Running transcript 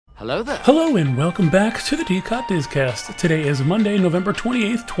Hello there. Hello and welcome back to the disCast. Today is Monday, November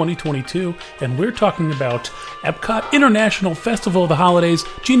 28th, 2022, and we're talking about Epcot International Festival of the Holidays,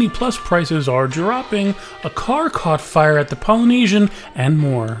 Genie Plus prices are dropping, a car caught fire at the Polynesian, and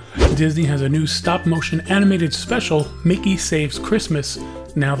more. Disney has a new stop-motion animated special, Mickey Saves Christmas.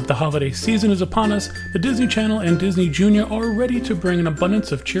 Now that the holiday season is upon us, the Disney Channel and Disney Junior are ready to bring an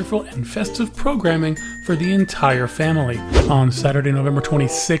abundance of cheerful and festive programming for the entire family. On Saturday, November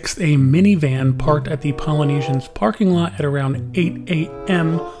 26th, a minivan parked at the Polynesian's parking lot at around 8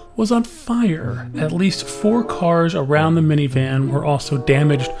 a.m. was on fire. At least 4 cars around the minivan were also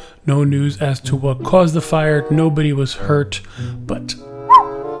damaged. No news as to what caused the fire. Nobody was hurt, but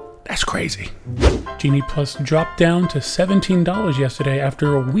that's crazy. Genie Plus dropped down to $17 yesterday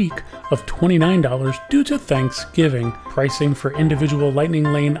after a week of $29 due to Thanksgiving. Pricing for individual Lightning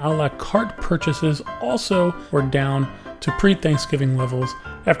Lane a la carte purchases also were down to pre-Thanksgiving levels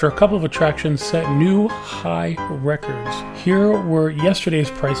after a couple of attractions set new high records. Here were yesterday's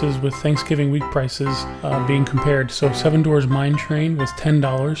prices with Thanksgiving week prices being compared. So Seven Doors Mine Train was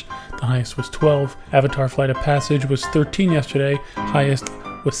 $10, the highest was $12. Avatar Flight of Passage was $13 yesterday, highest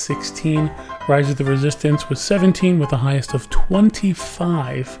was $16. Rise of the Resistance was $17 with the highest of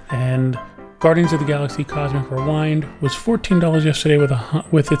 $25. And Guardians of the Galaxy Cosmic Rewind was $14 yesterday with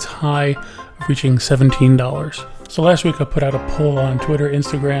its high reaching $17. So last week I put out a poll on Twitter,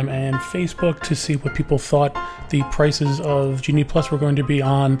 Instagram, and Facebook to see what people thought the prices of Genie Plus were going to be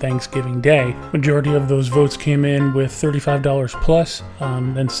on Thanksgiving Day. Majority of those votes came in with $35 plus,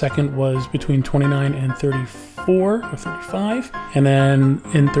 and second was between $29 and $34 or $35, and then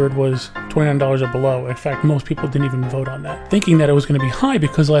in third was $29 or below. In fact, most people didn't even vote on that, thinking that it was going to be high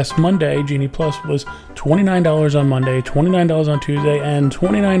because last Monday Genie Plus was $29 on Monday, $29 on Tuesday, and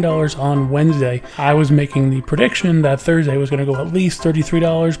 $29 on Wednesday. I was making the prediction that Thursday was going to go at least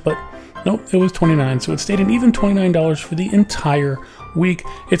 $33, but nope, it was $29, so it stayed an even $29 for the entire week.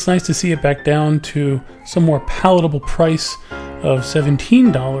 It's nice to see it back down to some more palatable price of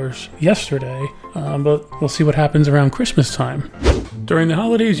 $17 yesterday, but we'll see what happens around Christmas time. During the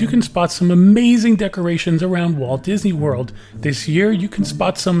holidays, you can spot some amazing decorations around Walt Disney World. This year, you can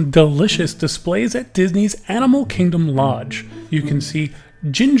spot some delicious displays at Disney's Animal Kingdom Lodge. You can see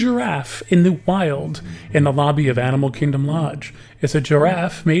Gingiraffe in the wild in the lobby of Animal Kingdom Lodge. It's a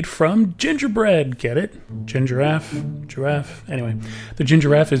giraffe made from gingerbread. Get it? Gingiraffe, giraffe. Anyway, the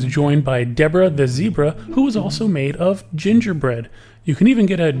Gingiraffe is joined by Deborah the zebra, who is also made of gingerbread. You can even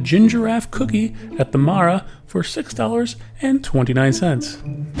get a Gingiraffe cookie at the Mara for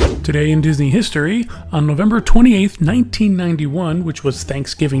 $6.29. Today in Disney history, on November 28th, 1991, which was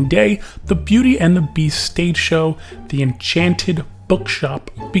Thanksgiving Day, the Beauty and the Beast stage show, The Enchanted Bookshop,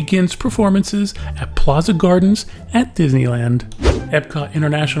 begins performances at Plaza Gardens at Disneyland. Epcot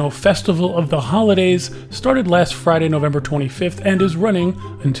International Festival of the Holidays started last Friday, November 25th, and is running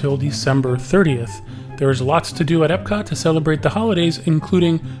until December 30th. There is lots to do at Epcot to celebrate the holidays,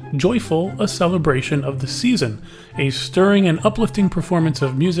 including Joyful, a celebration of the season, a stirring and uplifting performance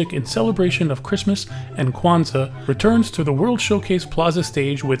of music in celebration of Christmas and Kwanzaa, returns to the World Showcase Plaza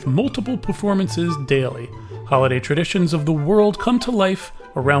stage with multiple performances daily. Holiday traditions of the world come to life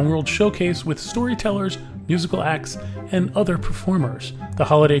around World Showcase with storytellers, musical acts, and other performers. The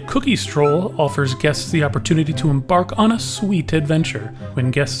Holiday Cookie Stroll offers guests the opportunity to embark on a sweet adventure.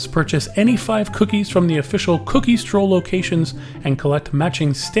 When guests purchase any 5 cookies from the official Cookie Stroll locations and collect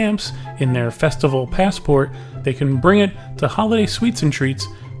matching stamps in their festival passport, they can bring it to Holiday Sweets and Treats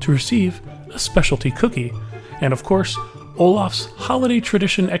to receive a specialty cookie. And of course, Olaf's Holiday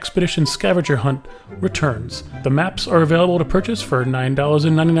Tradition Expedition Scavenger Hunt returns. The maps are available to purchase for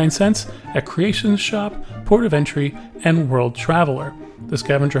 $9.99 at Creations Shop, Port of Entry, and World Traveler. The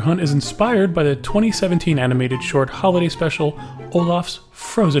scavenger hunt is inspired by the 2017 animated short holiday special, Olaf's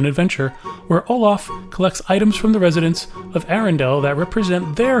Frozen Adventure, where Olaf collects items from the residents of Arendelle that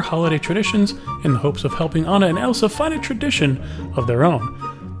represent their holiday traditions in the hopes of helping Anna and Elsa find a tradition of their own.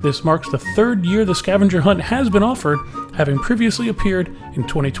 This marks the 3rd year the scavenger hunt has been offered, having previously appeared in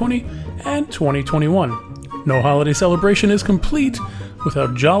 2020 and 2021. No holiday celebration is complete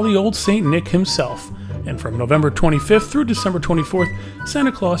without jolly old Saint Nick himself. And from November 25th through December 24th,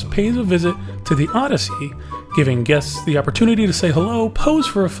 Santa Claus pays a visit to the Odyssey, giving guests the opportunity to say hello, pose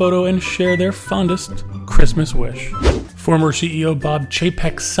for a photo, and share their fondest Christmas wish. Former CEO Bob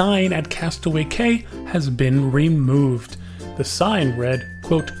Chapek's sign at Castaway Cay has been removed. The sign read,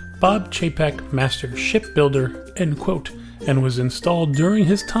 quote, Bob Chapek, Master Shipbuilder, end quote, and was installed during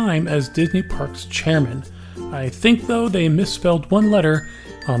his time as Disney Parks chairman. I think, though, they misspelled one letter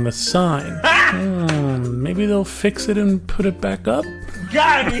on the sign. Maybe they'll fix it and put it back up?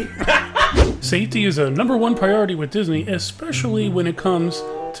 Got me! Safety is a number one priority with Disney, especially when it comes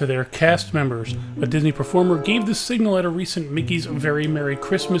to their cast members. A Disney performer gave the signal at a recent Mickey's Very Merry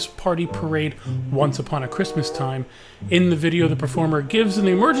Christmas Party parade once upon a Christmas time. In the video, the performer gives an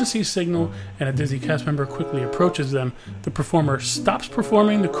emergency signal and a Disney cast member quickly approaches them. The performer stops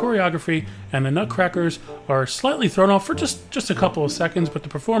performing the choreography and the Nutcrackers are slightly thrown off for just a couple of seconds, but the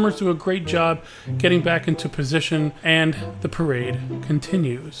performers do a great job getting back into position and the parade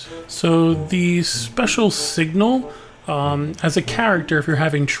continues. So the special signal, as a character, if you're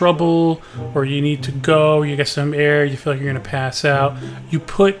having trouble or you need to go, you get some air, you feel like you're going to pass out, you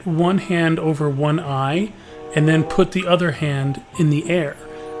put one hand over one eye and then put the other hand in the air.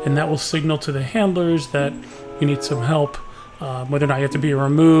 And that will signal to the handlers that you need some help, whether or not you have to be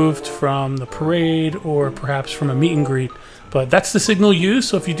removed from the parade or perhaps from a meet and greet. But that's the signal used,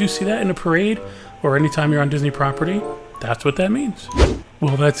 so if you do see that in a parade or anytime you're on Disney property, that's what that means.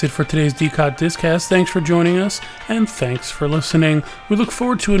 Well, that's it for today's disCast. Thanks for joining us, and thanks for listening. We look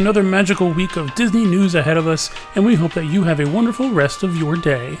forward to another magical week of Disney news ahead of us, and we hope that you have a wonderful rest of your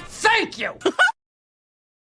day. Thank you!